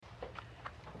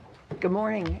Good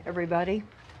morning, everybody.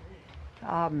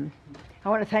 I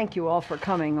want to thank you all for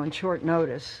coming on short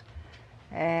notice.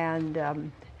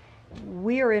 And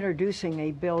we are introducing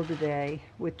a bill today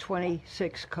with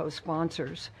 26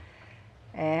 co-sponsors.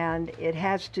 And it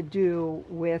has to do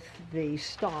with the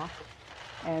stock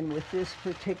and with this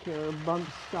particular bump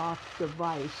stock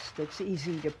device that's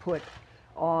easy to put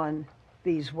on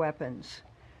these weapons.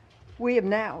 We have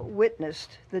now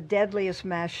witnessed the deadliest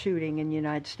mass shooting in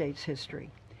United States history.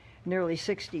 Nearly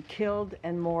 60 killed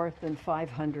and more than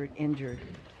 500 injured.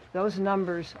 Those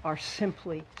numbers are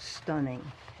simply stunning.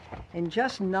 In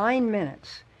just 9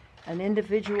 minutes, an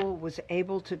individual was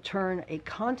able to turn a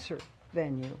concert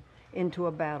venue into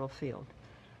a battlefield.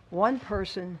 One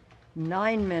person,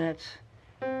 9 minutes,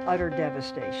 utter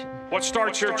devastation. What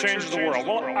starts here changes the world.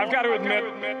 Well, I've got to admit,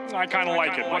 I kind of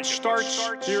like it. What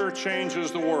starts here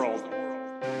changes the world.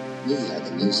 We are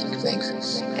the music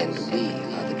makers, and we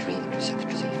are the dreamers of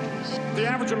dreams. The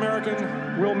average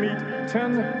American will meet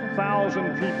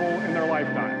 10,000 people in their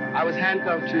lifetime. I was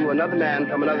handcuffed to another man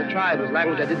from another tribe whose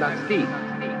language I did not speak.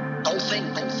 Don't think.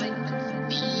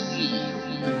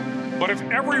 But if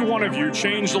every one of you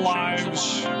changed the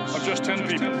lives of just 10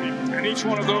 people, and each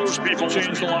one of those people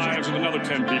changed the lives of another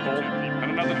 10 people,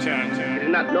 and another 10. We did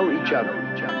not know each other.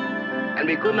 And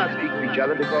we could not speak to each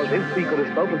other because if we could have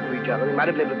spoken to each other, we might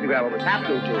have been able to figure out what was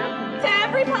happening to us. To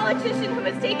every politician who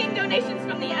is taking donations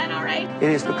from the NRA. It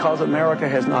is because America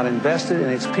has not invested in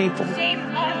its people. Shame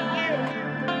on you.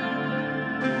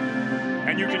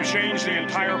 And you can change the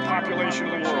entire population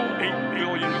of the world, 8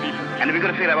 billion people. And if we could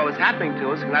have figured out what was happening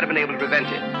to us, we might have been able to prevent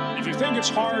it. If you think it's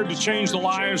hard to change the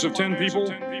lives of 10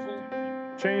 people,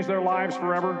 change their lives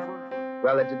forever,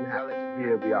 Well, it didn't happen.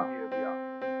 Here we are.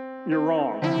 you're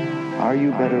wrong. Are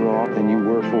you better off than you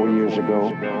were 4 years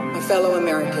ago? My fellow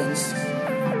Americans,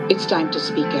 it's time to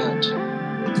speak out.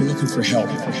 They're looking for help.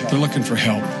 They're looking for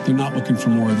help. They're not looking for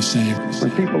more of the same.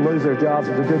 When people lose their jobs,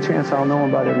 there's a good chance I'll know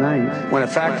them by their names. When a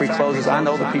factory closes, I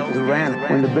know the people who ran it.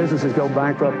 When the businesses go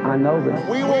bankrupt, I know them.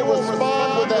 We will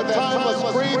respond with that timeless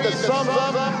creed that sums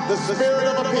up the spirit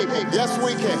of a people. Yes,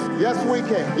 we can. Yes, we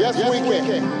can. Yes, we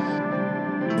can.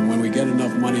 And when we get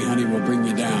enough money, honey, we'll bring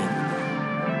you down.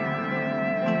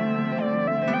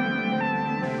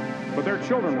 But their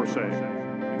children were saved.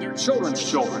 And their children's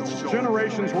children.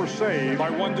 Generations were saved by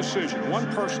one decision, one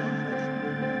person.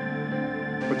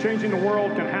 But changing the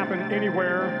world can happen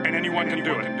anywhere, and anyone can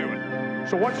do it.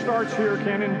 So what starts here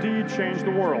can indeed change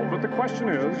the world. But the question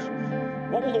is,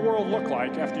 what will the world look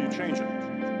like after you change it?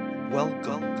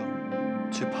 Welcome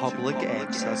to Public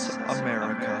Access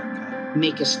America.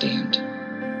 Make a stand.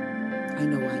 I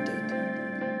know I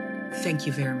did. Thank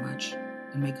you very much,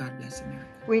 and may God bless America.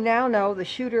 We now know the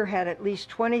shooter had at least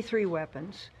 23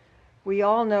 weapons. We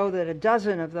all know that a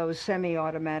dozen of those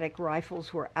semi-automatic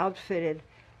rifles were outfitted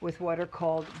with what are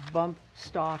called bump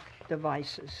stock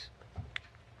devices.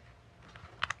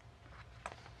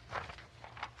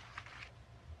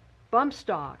 Bump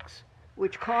stocks,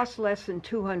 which cost less than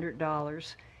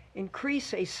 $200,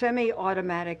 increase a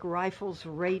semi-automatic rifle's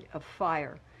rate of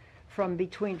fire from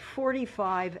between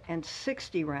 45 and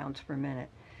 60 rounds per minute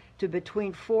to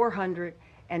between 400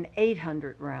 and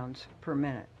 800 rounds per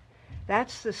minute.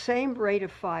 That's the same rate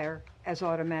of fire as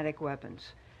automatic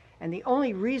weapons. And the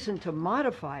only reason to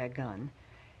modify a gun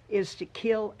is to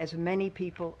kill as many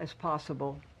people as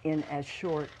possible in as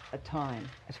short a time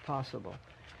as possible.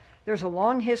 There's a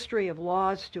long history of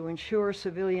laws to ensure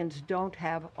civilians don't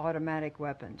have automatic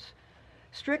weapons.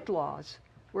 Strict laws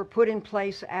were put in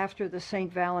place after the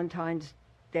St. Valentine's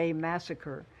Day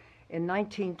massacre in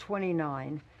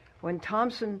 1929, when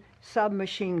Thompson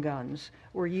submachine guns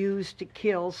were used to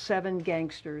kill 7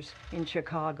 gangsters in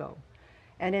Chicago.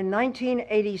 And in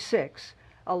 1986,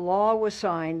 a law was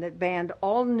signed that banned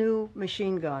all new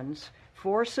machine guns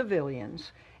for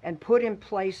civilians and put in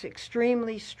place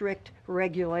extremely strict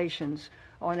regulations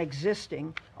on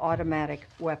existing automatic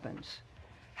weapons.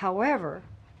 However,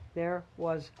 there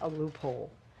was a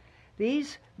loophole.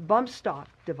 These bump stock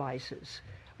devices,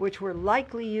 which were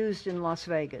likely used in Las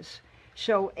Vegas,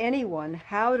 show anyone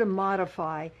how to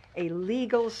modify a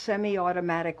legal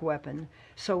semi-automatic weapon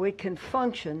so it can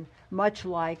function much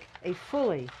like a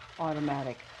fully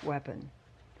automatic weapon.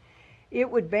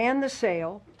 It would ban the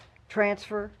sale,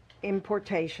 transfer,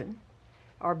 importation.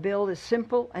 Our bill is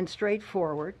simple and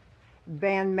straightforward.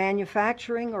 Ban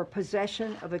manufacturing or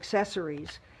possession of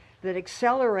accessories that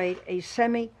accelerate a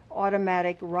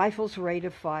semi-automatic rifle's rate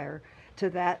of fire to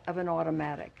that of an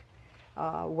automatic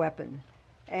weapon.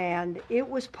 And it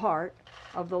was part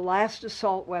of the last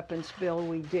assault weapons bill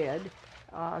we did.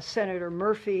 Senator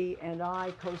Murphy and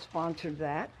I co-sponsored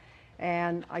that.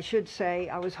 And I should say,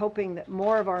 I was hoping that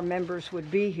more of our members would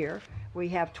be here. We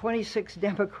have 26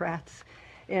 Democrats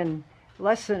in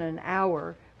less than an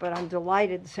hour, but I'm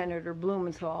delighted Senator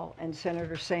Blumenthal and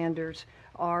Senator Sanders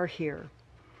are here.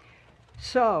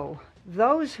 So,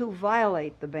 those who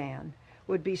violate the ban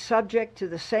would be subject to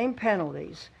the same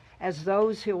penalties as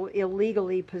those who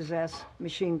illegally possess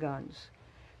machine guns.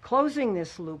 Closing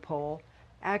this loophole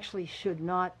actually should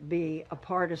not be a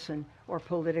partisan or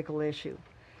political issue.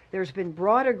 There's been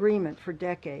broad agreement for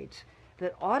decades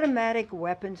that automatic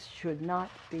weapons should not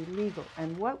be legal.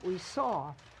 And what we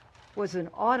saw was an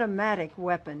automatic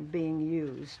weapon being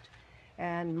used.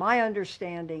 And my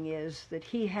understanding is that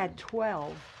he had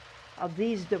 12 of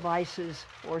these devices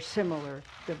or similar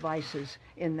devices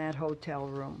in that hotel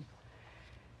room.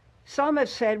 Some have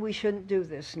said we shouldn't do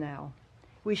this now.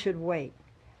 We should wait.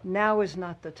 Now is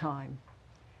not the time.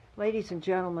 Ladies and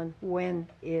gentlemen, when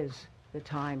is the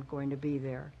time going to be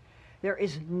there? There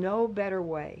is no better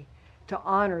way to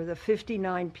honor the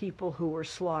 59 people who were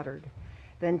slaughtered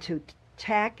than to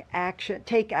take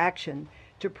action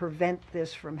to prevent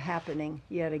this from happening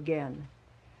yet again.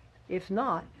 If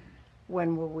not,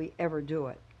 when will we ever do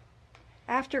it?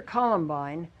 After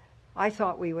Columbine, I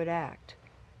thought we would act.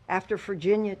 After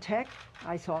Virginia Tech,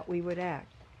 I thought we would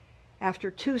act.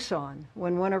 After Tucson,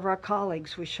 when one of our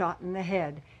colleagues was shot in the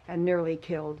head and nearly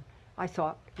killed, I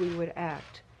thought we would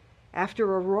act. After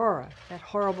Aurora, that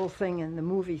horrible thing in the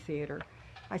movie theater,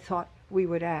 I thought we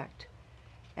would act.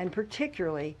 And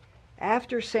particularly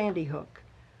after Sandy Hook,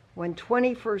 when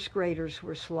 20 first graders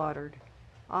were slaughtered,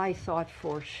 I thought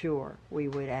for sure we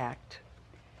would act.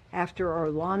 After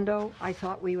Orlando, I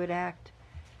thought we would act.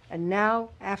 And now,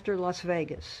 after Las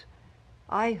Vegas,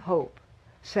 I hope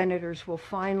senators will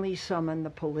finally summon the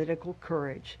political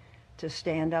courage to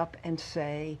stand up and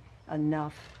say,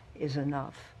 enough is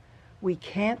enough. We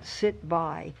can't sit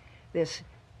by this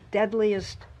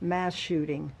deadliest mass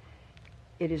shooting.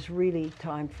 It is really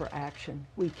time for action.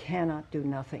 We cannot do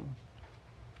nothing.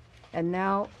 And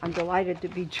now I'm delighted to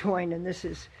be joined, and this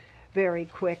is very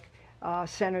quick,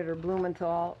 Senator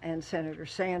Blumenthal and Senator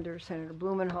Sanders. Senator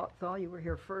Blumenthal, you were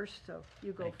here first, so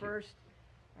you go first.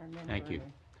 And then Thank you.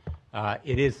 Bernie.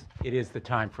 It is the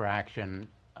time for action,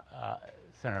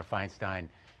 Senator Feinstein.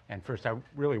 And first, I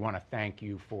really want to thank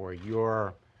you for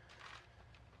your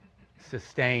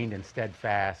sustained and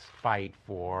steadfast fight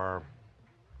for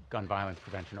gun violence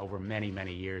prevention over many,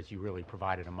 many years. You really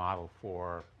provided a model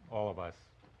for all of us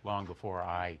long before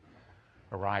I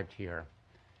arrived here.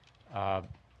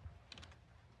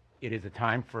 It is a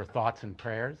time for thoughts and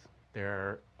prayers.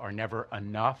 There are never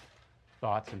enough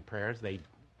thoughts and prayers. They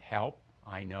help.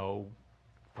 I know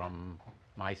from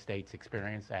my state's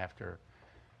experience after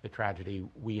the tragedy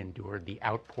we endured, the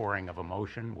outpouring of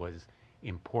emotion was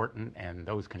important, and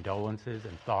those condolences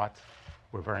and thoughts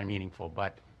were very meaningful.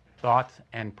 But thoughts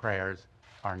and prayers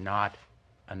are not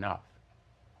enough.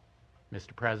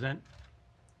 Mr. President,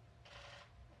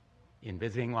 in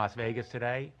visiting Las Vegas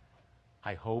today,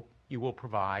 I hope you will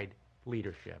provide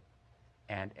leadership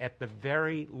and, at the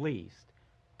very least,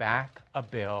 back a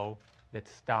bill that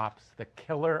stops the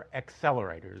killer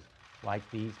accelerators like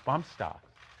these bump stocks.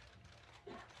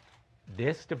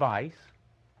 This device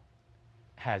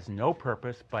has no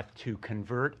purpose but to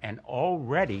convert an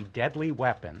already deadly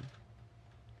weapon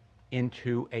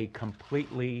into a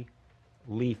completely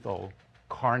lethal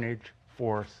carnage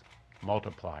force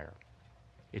multiplier.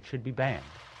 It should be banned.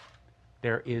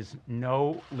 There is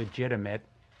no legitimate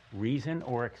reason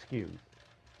or excuse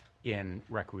in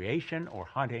recreation or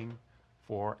hunting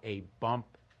for a bump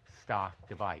stock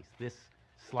device. This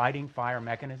sliding fire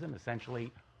mechanism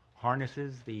essentially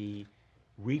harnesses the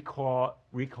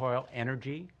recoil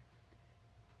energy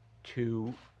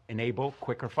to enable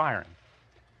quicker firing.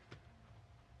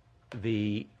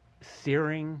 The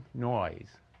searing noise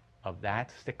of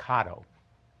that staccato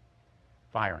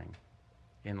firing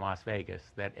in Las Vegas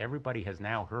that everybody has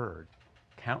now heard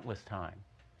countless times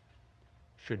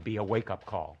should be a wake-up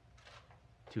call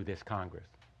to this Congress.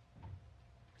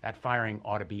 That firing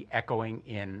ought to be echoing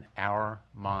in our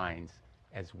minds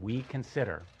as we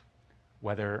consider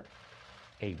whether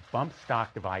a bump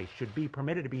stock device should be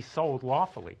permitted to be sold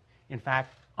lawfully, in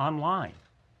fact, online.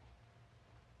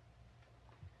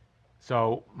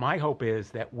 So my hope is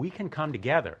that we can come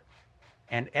together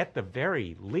and at the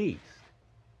very least,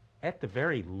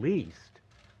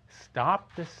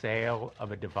 stop the sale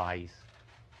of a device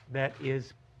that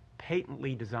is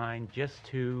patently designed just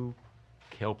to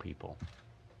kill people.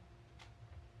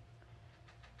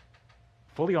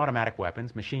 Fully automatic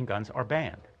weapons, machine guns, are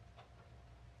banned.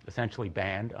 Essentially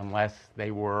banned unless they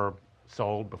were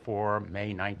sold before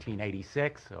May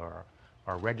 1986 or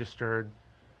are registered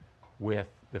with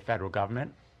the federal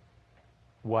government.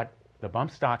 What the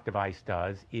bump stock device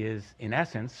does is, in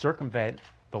essence, circumvent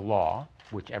the law,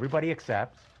 which everybody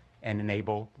accepts, and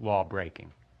enable law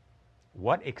breaking.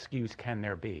 What excuse can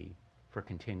there be for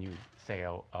continued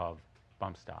sale of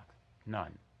bump stocks?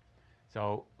 None.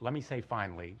 So let me say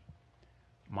finally,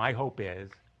 my hope is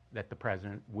that the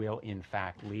president will in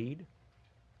fact lead,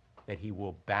 that he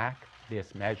will back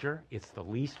this measure. It's the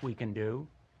least we can do.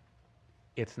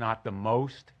 It's not the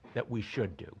most that we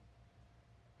should do.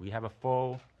 We have a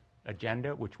full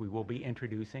agenda, which we will be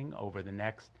introducing over the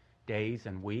next days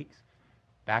and weeks.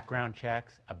 Background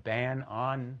checks, a ban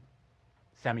on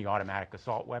semi-automatic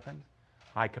assault weapons,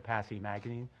 high-capacity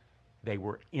magazines. They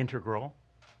were integral.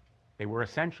 They were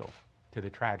essential to the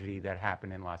tragedy that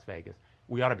happened in Las Vegas.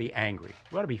 We ought to be angry.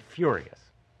 We ought to be furious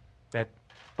that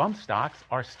bump stocks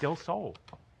are still sold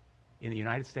in the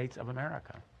United States of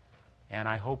America. And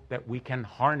I hope that we can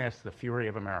harness the fury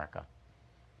of America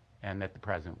and that the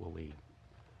president will lead.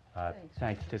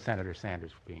 Thanks to Senator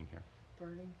Sanders for being here.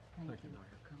 Bernie, thank you.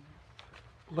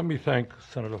 Let me thank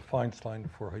Senator Feinstein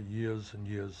for her years and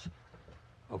years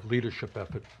of leadership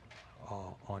effort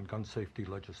on gun safety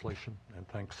legislation, and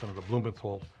thank Senator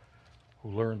Blumenthal, who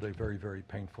learned a very, very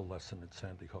painful lesson at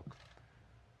Sandy Hook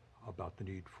about the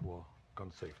need for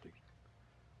gun safety.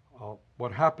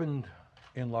 What happened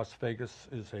in Las Vegas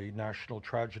is a national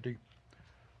tragedy,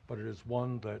 but it is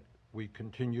one that we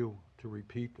continue to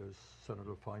repeat, as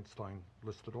Senator Feinstein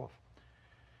listed off.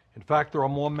 In fact, there are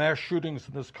more mass shootings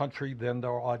in this country than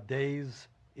there are days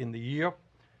in the year,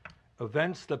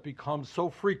 events that become so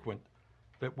frequent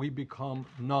that we become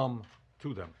numb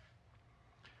to them.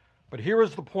 But here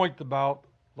is the point about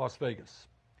Las Vegas.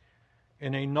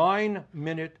 In a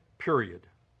 9-minute period,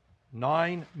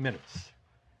 9 minutes,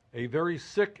 a very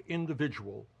sick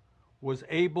individual was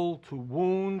able to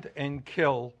wound and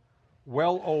kill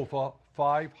well over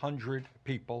 500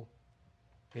 people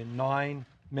in 9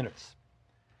 minutes.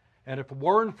 And if it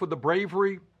weren't for the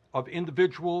bravery of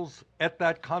individuals at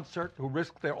that concert who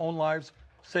risked their own lives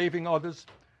saving others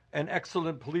and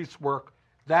excellent police work,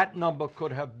 that number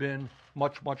could have been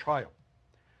much, much higher.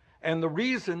 And the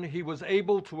reason he was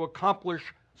able to accomplish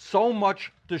so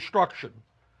much destruction,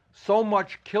 so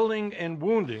much killing and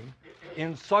wounding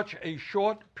in such a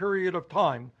short period of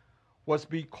time was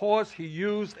because he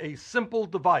used a simple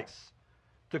device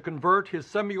to convert his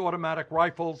semi-automatic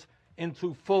rifles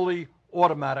into fully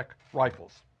automatic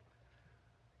rifles.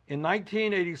 In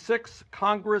 1986,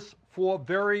 Congress, for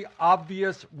very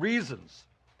obvious reasons,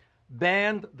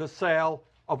 banned the sale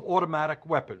of automatic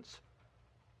weapons,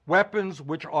 weapons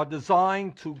which are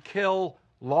designed to kill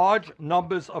large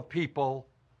numbers of people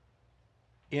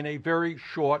in a very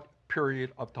short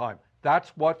period of time. That's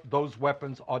what those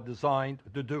weapons are designed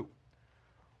to do.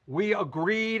 We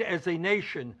agreed as a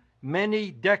nation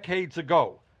many decades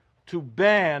ago to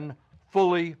ban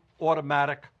fully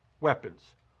automatic weapons.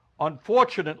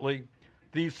 Unfortunately,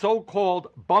 these so-called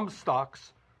bump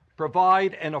stocks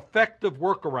provide an effective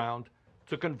workaround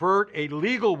to convert a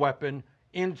legal weapon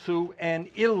into an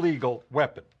illegal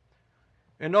weapon.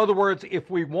 In other words, if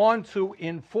we want to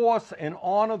enforce and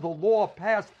honor the law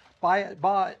passed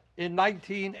in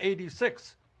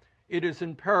 1986, it is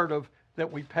imperative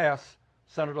that we pass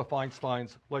Senator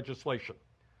Feinstein's legislation.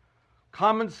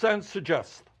 Common sense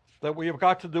suggests that we have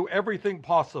got to do everything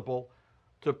possible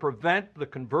to prevent the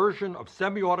conversion of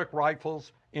semi-automatic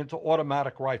rifles into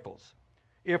automatic rifles.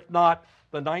 If not,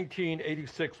 the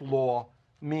 1986 law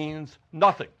means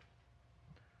nothing.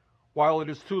 While it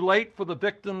is too late for the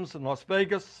victims in Las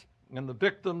Vegas and the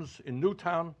victims in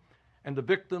Newtown and the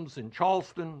victims in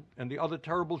Charleston and the other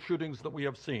terrible shootings that we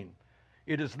have seen,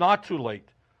 it is not too late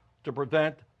to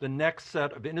prevent the next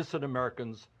set of innocent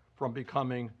Americans from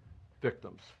becoming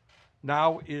victims.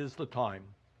 Now is the time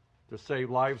to save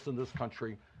lives in this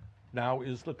country. Now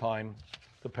is the time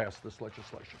to pass this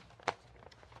legislation.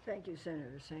 Thank you,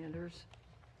 Senator Sanders.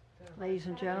 Ladies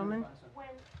and gentlemen.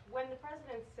 When the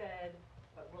president said,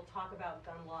 we'll talk about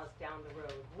gun laws down the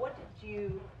road, what did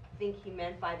you think he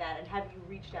meant by that, and have you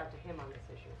reached out to him on this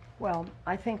issue? Well,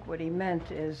 I think what he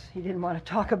meant is he didn't want to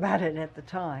talk about it at the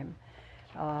time.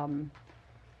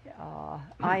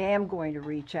 I am going to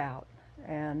reach out,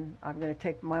 and I'm going to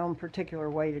take my own particular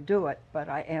way to do it, but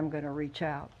I am going to reach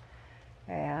out.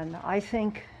 And I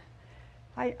think,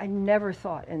 I never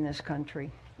thought in this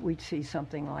country we'd see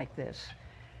something like this.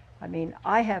 I mean,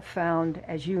 I have found,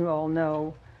 as you all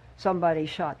know, somebody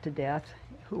shot to death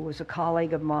who was a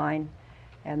colleague of mine,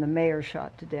 and the mayor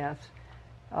shot to death.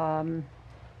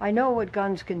 I know what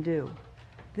guns can do.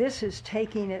 This is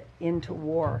taking it into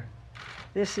war.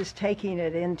 This is taking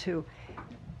it into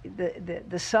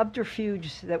the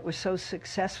subterfuge that was so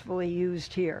successfully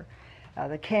used here,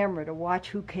 the camera to watch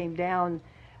who came down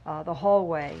the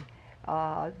hallway,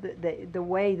 the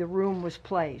way the room was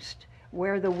placed,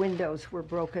 where the windows were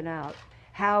broken out,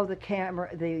 how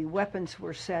the weapons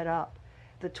were set up,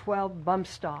 the 12 bump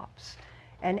stops,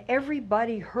 and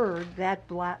everybody heard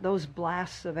those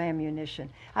blasts of ammunition.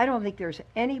 I don't think there's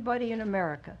anybody in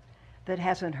America that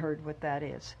hasn't heard what that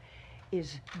is.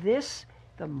 Is this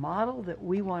the model that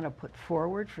we want to put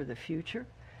forward for the future?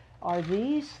 Are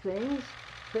these things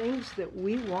that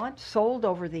we want sold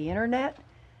over the internet?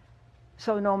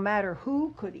 So no matter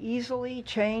who could easily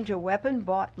change a weapon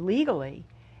bought legally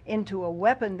into a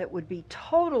weapon that would be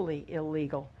totally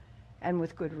illegal and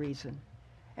with good reason,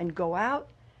 and go out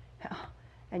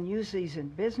and use these in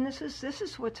businesses. This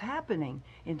is what's happening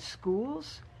in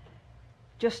schools,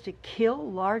 just to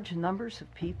kill large numbers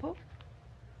of people.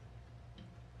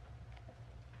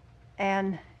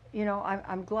 And, you know,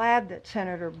 I'm glad that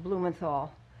Senator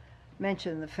Blumenthal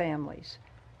mentioned the families.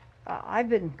 I've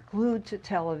been glued to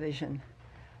television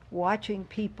watching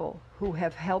people who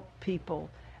have helped people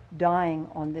dying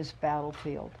on this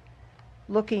battlefield,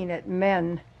 looking at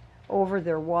men over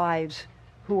their wives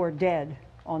who are dead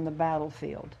on the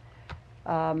battlefield.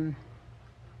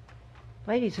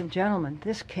 Ladies and gentlemen,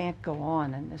 this can't go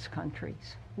on in this country.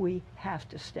 We have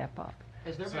to step up.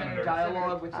 Has there been a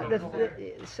dialogue with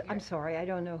I'm sorry, I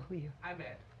don't know who you... I'm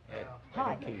Ed.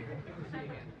 Hi. Good to see you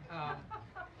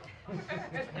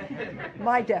again.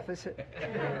 My deficit.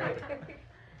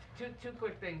 Two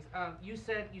quick things. You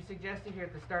suggested here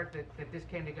at the start that this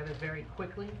came together very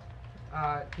quickly.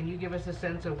 Can you give us a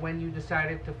sense of when you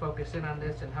decided to focus in on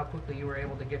this and how quickly you were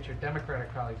able to get your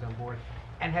Democratic colleagues on board?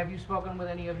 And have you spoken with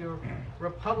any of your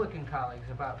Republican colleagues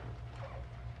about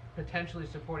potentially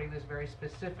supporting this very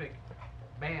specific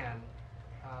ban?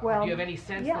 Well, do you have any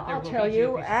sense yeah, that there I'll will tell be you.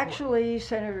 GOP support? Actually,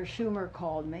 Senator Schumer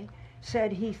called me,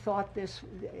 said he thought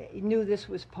he knew this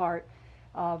was part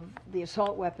of the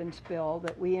assault weapons bill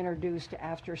that we introduced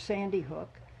after Sandy Hook,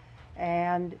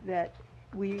 and that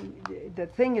the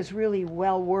thing is really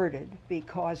well worded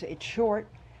because it's short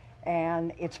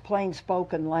and it's plain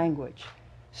spoken language.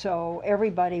 So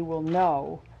everybody will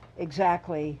know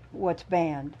exactly what's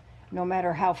banned, no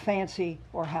matter how fancy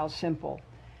or how simple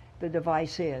the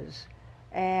device is.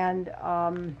 And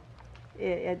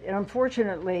it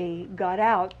unfortunately got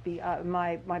out.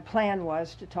 My plan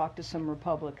was to talk to some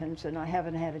Republicans, and I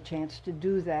haven't had a chance to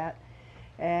do that.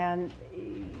 And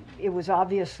it was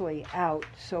obviously out,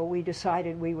 so we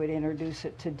decided we would introduce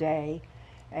it today.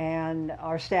 And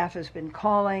our staff has been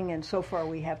calling, and so far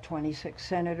we have 26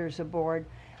 senators aboard.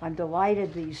 I'm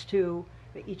delighted these two,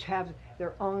 they each have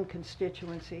their own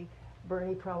constituency.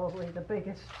 Bernie probably the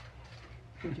biggest.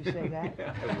 Did you say that?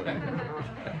 Yeah, I would.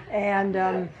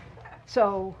 And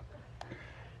so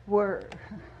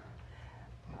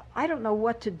I don't know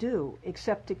what to do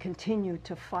except to continue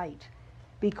to fight,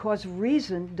 because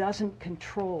reason doesn't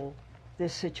control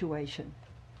this situation.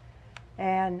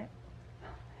 And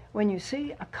when you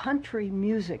see a country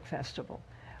music festival,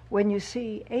 when you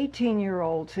see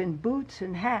 18-year-olds in boots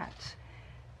and hats,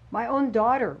 my own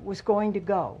daughter was going to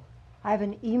go. I have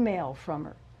an email from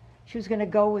her. She was going to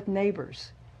go with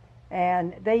neighbors.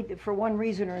 And they, for one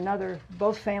reason or another,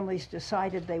 both families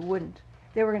decided they wouldn't.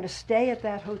 They were going to stay at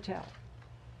that hotel.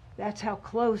 That's how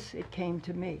close it came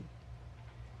to me.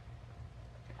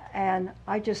 And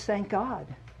I just thank God.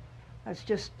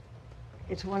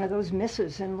 It's one of those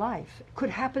misses in life. It could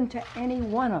happen to any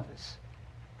one of us.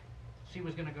 She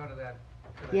was going to go to that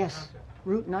Yes, concert.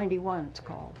 Route 91 it's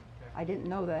called. I didn't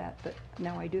know that, but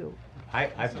now I do.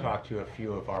 I've talked to a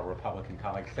few of our Republican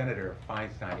colleagues. Senator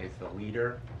Feinstein is the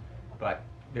leader, but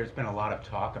there's been a lot of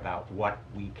talk about what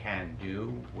we can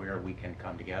do, where we can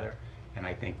come together, and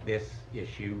I think this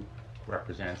issue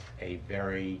represents a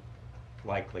very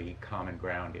likely common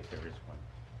ground if there is one.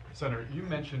 Senator, you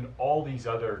mentioned all these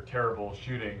other terrible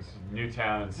shootings,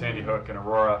 Newtown and Sandy Hook and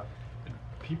Aurora.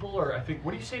 People are, I think,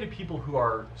 what do you say to people who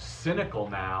are cynical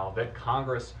now that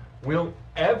Congress will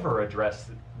ever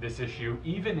address this issue,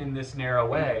 even in this narrow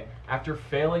way, after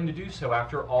failing to do so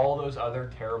after all those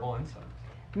other terrible incidents?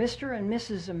 Mr. and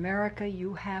Mrs. America,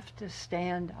 you have to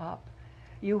stand up.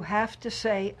 You have to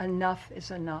say enough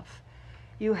is enough.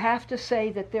 You have to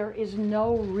say that there is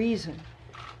no reason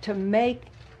to make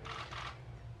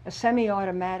a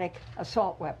semi-automatic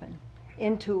assault weapon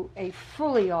into a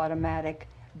fully automatic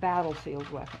battlefield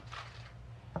weapon.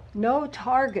 No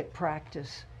target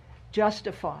practice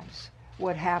justifies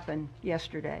what happened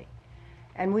yesterday.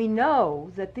 And we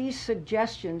know that these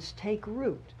suggestions take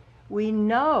root. We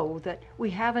know that we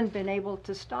haven't been able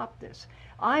to stop this.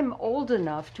 I'm old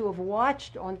enough to have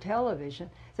watched on television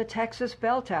the Texas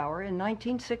Bell Tower in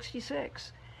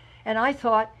 1966. And I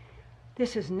thought,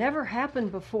 this has never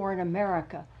happened before in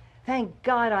America. Thank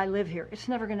God I live here. It's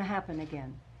never going to happen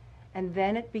again. And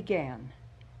then it began.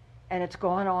 And it's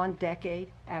gone on decade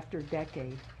after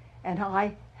decade. And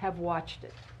I have watched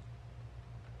it.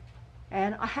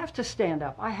 And I have to stand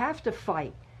up. I have to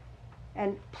fight.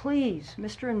 And please,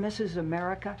 Mr. and Mrs.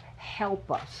 America,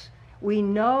 help us. We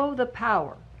know the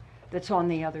power that's on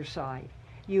the other side.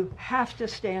 You have to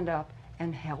stand up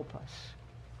and help us.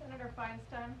 Senator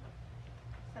Feinstein?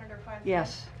 Senator Feinstein?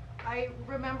 Yes. I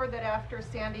remember that after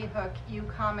Sandy Hook, you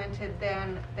commented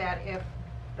then that if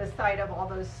the sight of all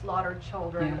those slaughtered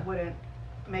children wouldn't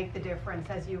make the difference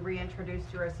as you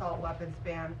reintroduced your assault weapons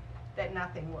ban, that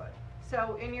nothing would.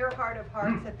 So in your heart of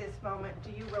hearts at this moment,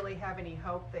 do you really have any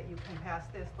hope that you can pass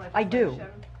this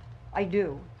legislation? I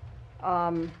do.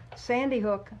 Sandy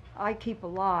Hook, I keep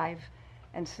alive,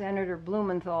 and Senator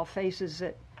Blumenthal faces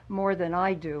it more than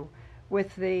I do,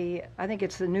 with the, I think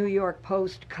it's the New York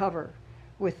Post cover,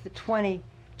 with the 20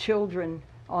 children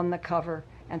on the cover,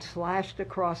 and slashed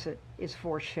across it is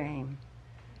for shame.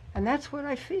 And that's what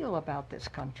I feel about this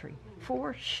country,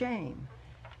 for shame.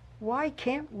 Why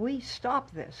can't we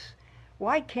stop this?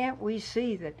 Why can't we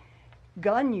see that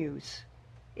gun use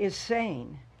is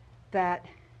sane, that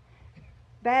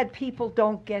bad people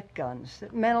don't get guns,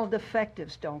 that mental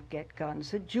defectives don't get guns,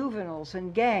 that juveniles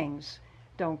and gangs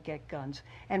don't get guns?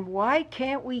 And why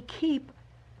can't we keep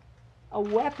a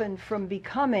weapon from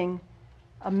becoming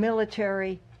a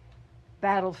military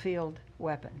battlefield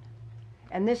weapon?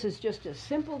 And this is just a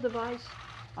simple device.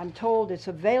 I'm told it's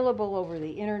available over the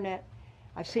internet.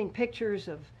 I've seen pictures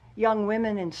of young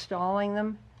women installing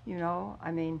them, you know, I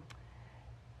mean,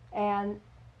 and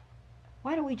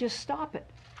why don't we just stop it?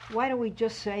 Why don't we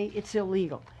just say it's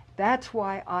illegal? That's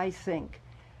why I think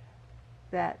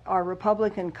that our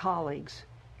Republican colleagues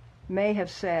may have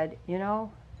said, you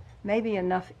know, maybe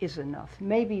enough is enough.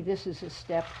 Maybe this is a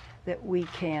step that we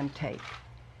can take,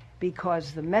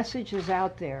 because the message is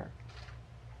out there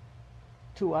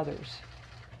to others,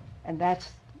 and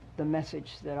that's the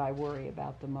message that I worry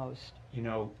about the most. You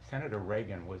know, Senator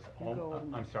Reagan was,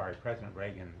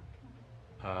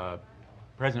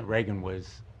 President Reagan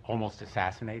was almost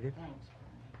assassinated.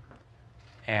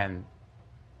 And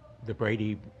the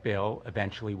Brady bill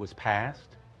eventually was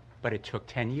passed, but it took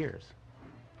 10 years.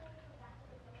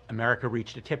 America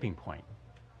reached a tipping point.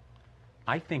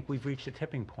 I think we've reached a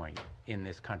tipping point in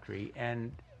this country,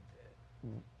 and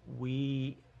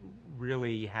we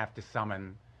really have to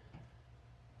summon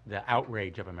the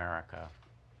outrage of America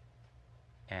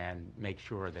and make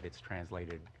sure that it's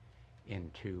translated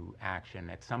into action.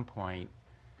 At some point,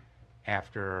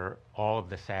 after all of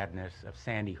the sadness of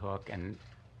Sandy Hook and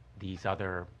these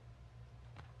other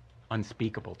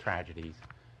unspeakable tragedies,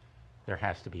 there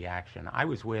has to be action. I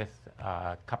was with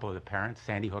a couple of the parents,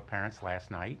 Sandy Hook parents,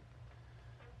 last night,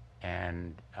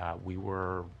 and we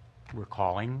were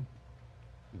recalling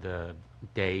the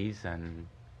days and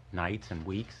nights and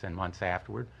weeks and months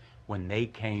afterward when they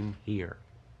came here,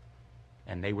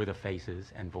 and they were the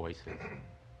faces and voices,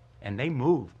 and they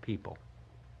moved people.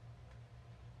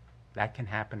 That can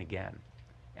happen again.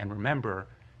 And remember,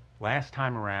 last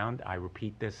time around, I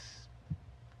repeat this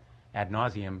ad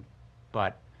nauseum,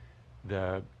 but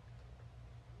the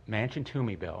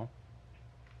Manchin-Toomey bill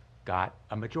got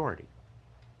a majority,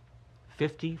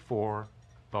 54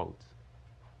 votes.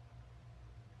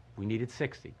 We needed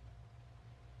 60.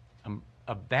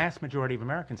 A vast majority of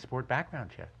Americans support background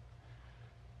check.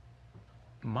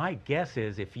 My guess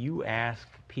is if you ask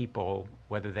people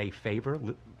whether they favor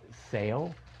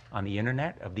sale on the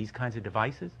internet of these kinds of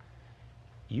devices,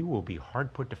 you will be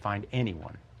hard put to find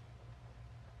anyone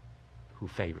who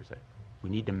favors it. We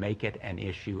need to make it an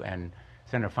issue, and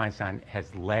Senator Feinstein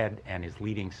has led and is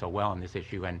leading so well on this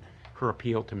issue, and her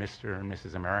appeal to Mr. and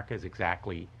Mrs. America is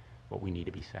exactly what we need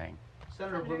to be saying.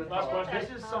 Senator Blumenthal, this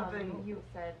is something... You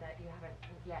said that you haven't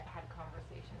yet had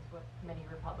conversations with many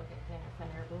Republicans, and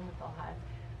Senator Blumenthal has,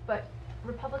 but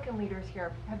Republican leaders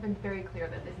here have been very clear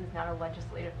that this is not a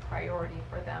legislative priority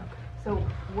for them. So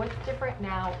what's different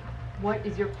now? What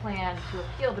is your plan to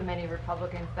appeal to many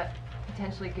Republicans that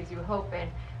potentially gives you hope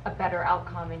and a better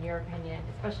outcome, in your opinion,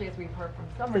 especially as we've heard from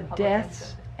some Republicans? The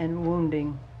deaths and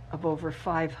wounding of over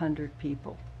 500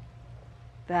 people.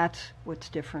 That's what's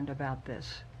different about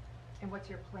this. And what's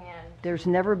your plan? There's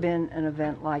never been an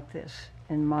event like this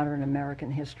in modern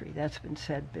American history. That's been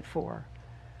said before.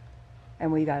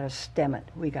 And we got to stem it.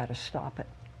 We got to stop it.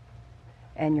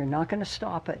 And you're not going to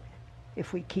stop it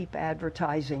if we keep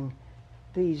advertising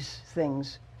these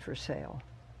things for sale.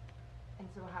 And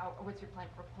so how what's your plan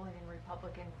for pulling in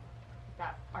Republicans?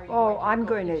 Are you I'm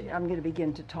going to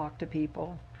begin to talk to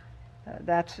people.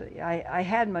 I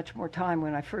had much more time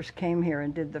when I first came here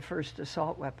and did the first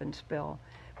assault weapons bill.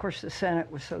 Of course, the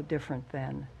Senate was so different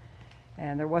then,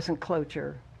 and there wasn't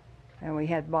cloture. And we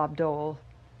had Bob Dole,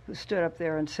 who stood up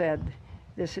there and said,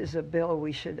 this is a bill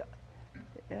we should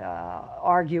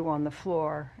argue on the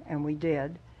floor, and we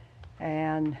did.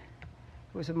 And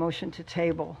it was a motion to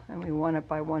table, and we won it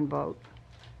by 1 vote.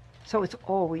 So it's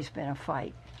always been a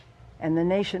fight. And the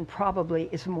nation probably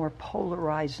is more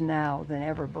polarized now than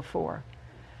ever before.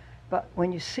 But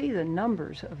when you see the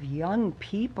numbers of young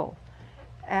people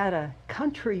at a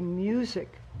country music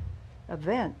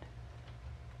event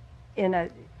in a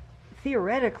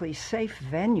theoretically safe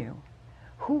venue,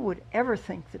 who would ever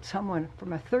think that someone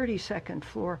from a 32nd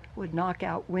floor would knock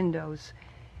out windows,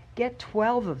 get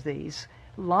 12 of these,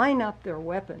 line up their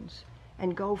weapons,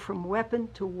 and go from weapon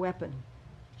to weapon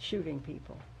shooting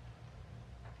people?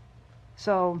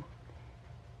 So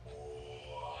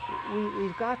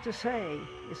we've got to say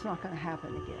it's not going to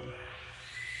happen again.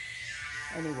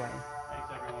 Anyway.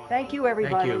 Thank you,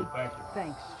 everybody. Thank you.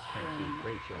 Thanks. Thank you.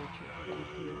 Great show. Thank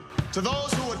you. To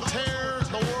those who would tear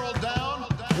the world down,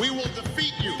 we will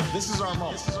defeat you. This is our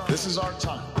moment. This is our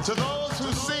time. To those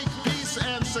who seek peace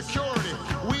and security,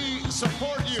 we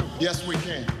support you. Yes, we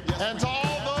can. And to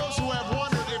all those who have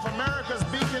wondered if America's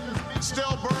beacon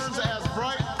still burns as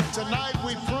bright, tonight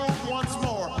we prove once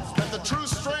more that the true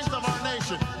strength of our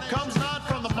nation comes not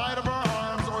from the might of our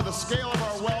arms or the scale of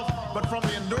our wealth, but from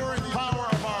the enduring power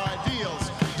of our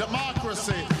ideals,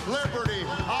 democracy, liberty,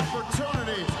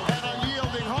 opportunity, and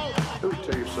unyielding hope. Let me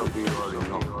tell you something you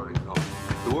already know.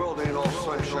 The world ain't all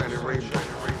sunshine and rainbow.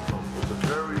 It's a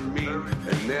very mean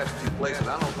and nasty place, and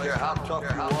I don't care how tough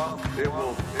you are, it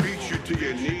will beat you to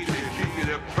your knees and keep you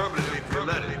there permanently for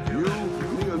letting. You,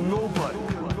 me, or nobody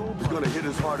is gonna hit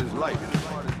as hard as life.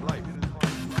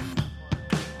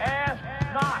 Ask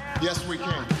not. Yes, we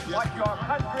can. What your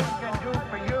country can do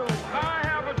for you. I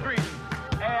have a dream.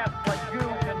 Ask what you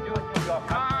can do for your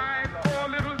country. My 4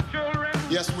 little children.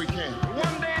 Yes, we can.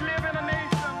 One day live in a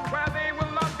nation where they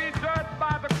will not be judged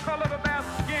by the color of their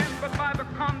skin, but by the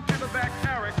content of their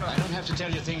character. I don't have to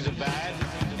tell you things are bad.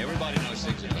 Everybody knows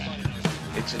things are bad.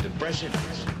 It's a depression.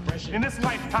 In this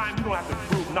lifetime, you don't have to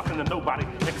prove nothing to nobody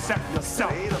except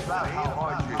yourself. It ain't about how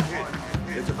hard you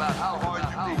hit. It's about how hard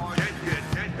you can get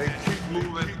and keep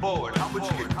moving forward. How much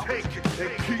you can take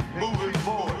and keep moving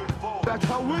forward. That's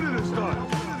how winning is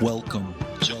done. Welcome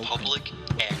to Public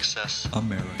Access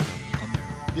America.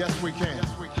 Yes, we can.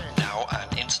 Yes, we can. Now on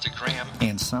Instagram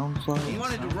and SoundCloud. He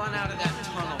wanted to run out of that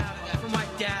tunnel for my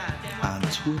dad. On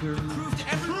Twitter. Prove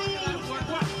to everyone.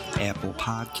 Apple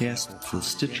Podcasts, the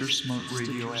Stitcher Smart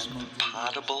Radio app,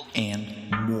 Potable, and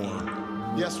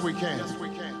more. Yes, we can. Yes, we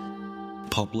can.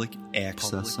 Public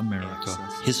Access America.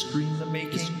 History in the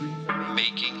making.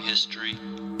 Making history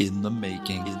in the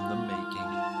making. In the making.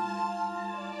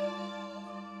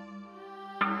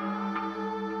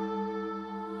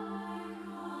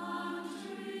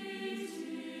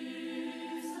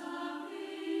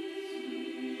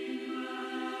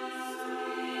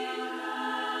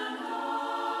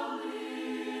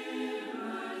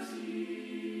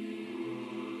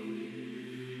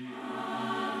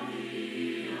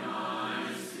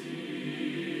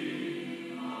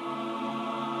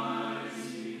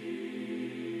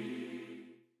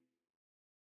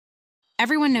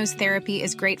 Everyone knows therapy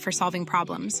is great for solving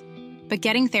problems, but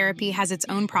getting therapy has its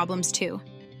own problems too,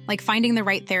 like finding the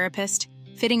right therapist,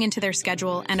 fitting into their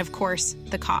schedule, and of course,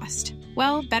 the cost.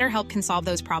 Well, BetterHelp can solve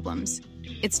those problems.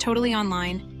 It's totally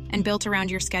online and built around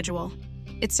your schedule.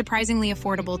 It's surprisingly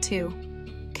affordable too.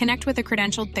 Connect with a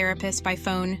credentialed therapist by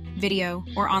phone, video,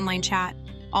 or online chat,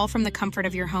 all from the comfort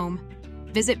of your home.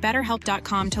 Visit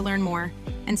BetterHelp.com to learn more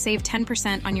and save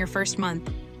 10% on your first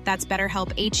month. That's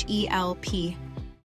BetterHelp, H-E-L-P.